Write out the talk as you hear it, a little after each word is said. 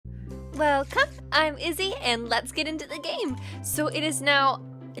Welcome, I'm Izzy, and let's get into the game. So it is now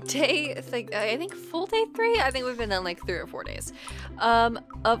day, I think full day 3? I think we've been on like 3 or 4 days. Oh,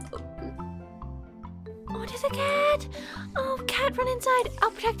 there's a cat! Oh, cat, run inside! I'll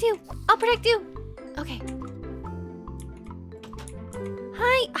protect you! I'll protect you! Okay.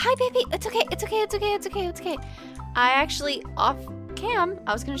 Hi, baby! It's okay, it's okay, it's okay, it's okay, it's okay. I actually, off cam,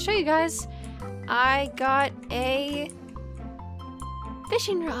 I was gonna show you guys, I got a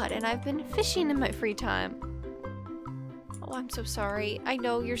fishing rod, and I've been fishing in my free time. Oh, I'm so sorry. I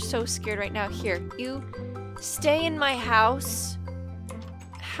know you're so scared right now. Here, you stay in my house.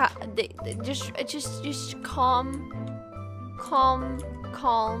 Just calm.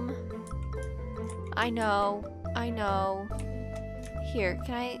 I know. Here,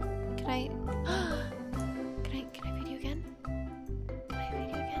 can I feed you again?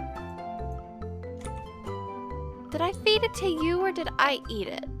 Did I feed it to you or did I eat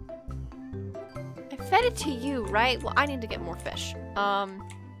it? I fed it to you, right? Well, I need to get more fish.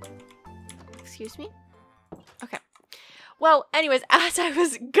 Excuse me? Okay. Well, anyways, as I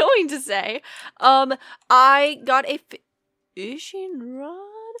was going to say, I got a fishing rod.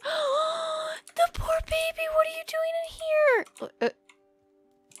 The poor baby, what are you doing in here?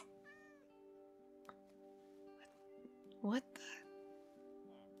 What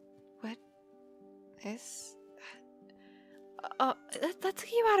is that? Let's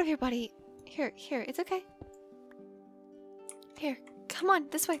get you out of here, buddy. Here, it's okay. Here, come on,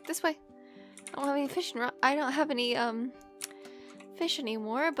 this way. I don't have any fishing rod. I don't have any, fish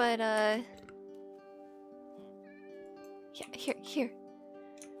anymore, but, yeah, here.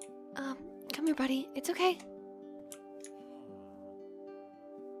 Come here, buddy. It's okay.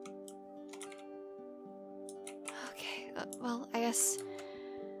 Okay, well, I guess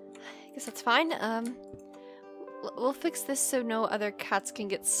that's fine. We'll fix this so no other cats can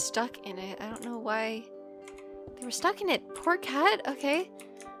get stuck in it. I don't know why they were stuck in it. Poor cat. Okay.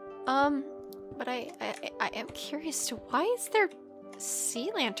 But I am curious to why is there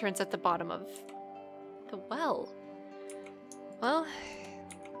sea lanterns at the bottom of the well? Well,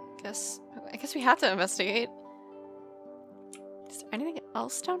 I guess we have to investigate. Is there anything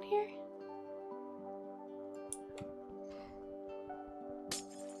else down here?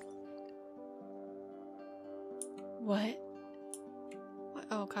 What?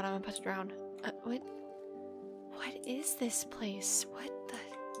 Oh god, I'm about to drown. What is this place?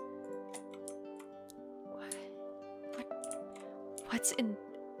 What's in...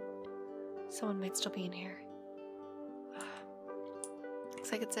 Someone might still be in here.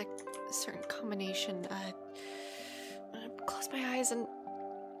 Looks like it's a certain combination. I'm gonna close my eyes and...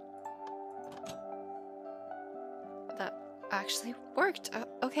 That actually worked.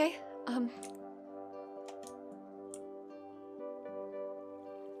 Okay.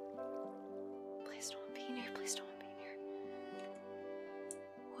 Please don't be in here. Please don't be in here.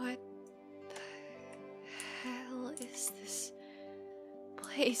 What the hell is this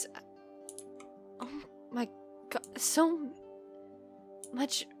place? Oh my god, so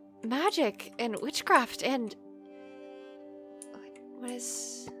much magic and witchcraft and what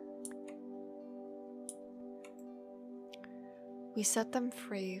is... We set them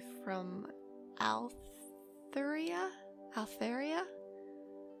free from Altheria?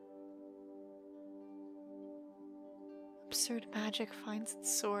 Absurd magic finds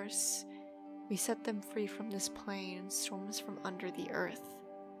its source. We set them free from this plane and storms from under the earth.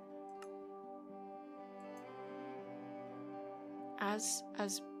 As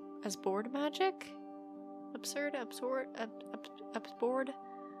board magic? Absurd?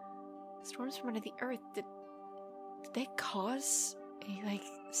 Storms from under the earth. Did they cause a, like,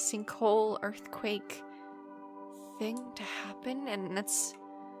 sinkhole earthquake thing to happen? And that's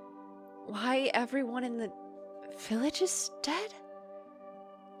why everyone in the village is dead?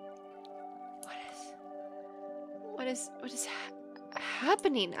 What is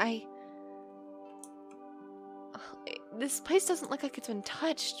happening? This place doesn't look like it's been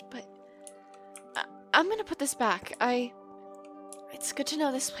touched, but I'm gonna put this back. It's good to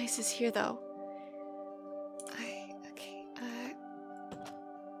know this place is here, though. Okay,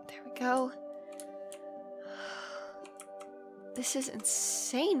 there we go. This is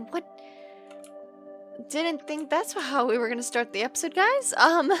insane. What? Didn't think that's how we were gonna start the episode, guys.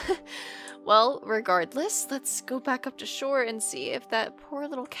 Well, regardless, let's go back up to shore and see if that poor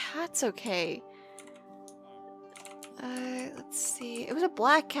little cat's okay. Let's see. It was a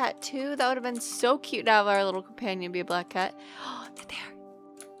black cat, too. That would have been so cute to have our little companion be a black cat. Oh, they're there.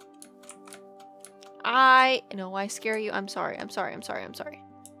 I know I scare you. I'm sorry.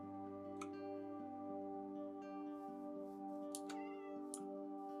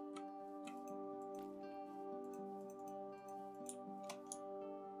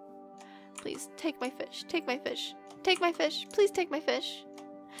 Please, take my fish. Take my fish. Take my fish. Please take my fish.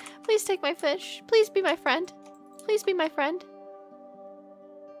 Please take my fish. Please be my friend. Please be my friend.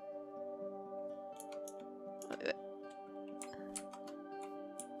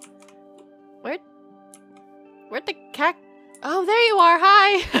 Where'd the cat? Oh, there you are.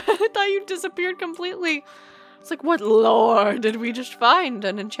 Hi. I thought you disappeared completely. It's like, what lore did we just find?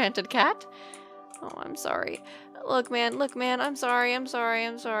 An enchanted cat? Oh, I'm sorry. Look, man. I'm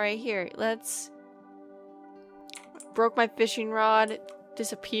sorry. Here, let's... Broke my fishing rod. It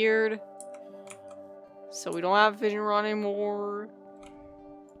disappeared. So we don't have a fishing rod anymore.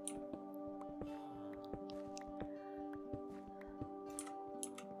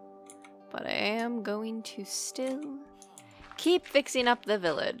 But I am going to still keep fixing up the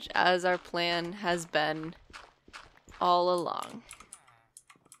village, as our plan has been all along.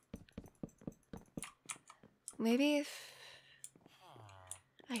 Maybe if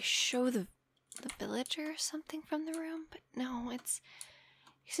I show the villager something from the room, but no,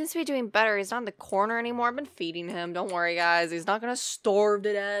 he seems to be doing better. He's not in the corner anymore. I've been feeding him. Don't worry, guys. He's not gonna starve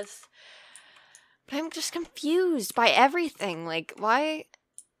to death. But I'm just confused by everything. Like, why...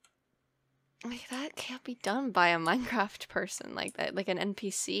 Like, that can't be done by a Minecraft person like that, like an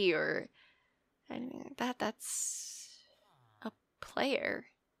NPC or anything like that. That's a player.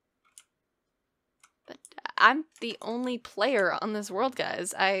 But I'm the only player on this world,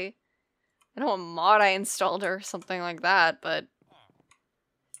 guys. I don't know what mod I installed or something like that, but...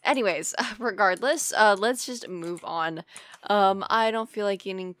 Anyways, regardless, let's just move on. I don't feel like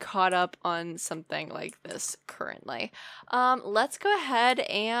getting caught up on something like this currently. Let's go ahead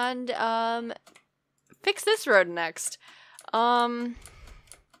and, fix this road next.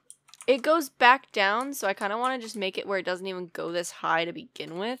 It goes back down, so I kind of want to just make it where it doesn't even go this high to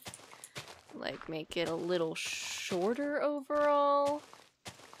begin with. Like, make it a little shorter overall.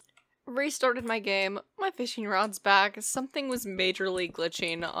 Restarted my game. My fishing rod's back. Something was majorly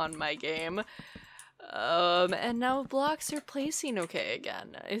glitching on my game. And now blocks are placing okay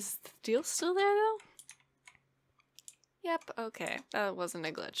again. Is the deal still there though? Yep, okay. That wasn't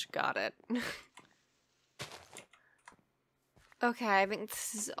a glitch. Got it. Okay, I think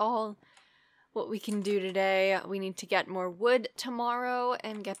this is all what we can do today. We need to get more wood tomorrow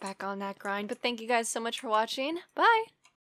and get back on that grind. But thank you guys so much for watching. Bye!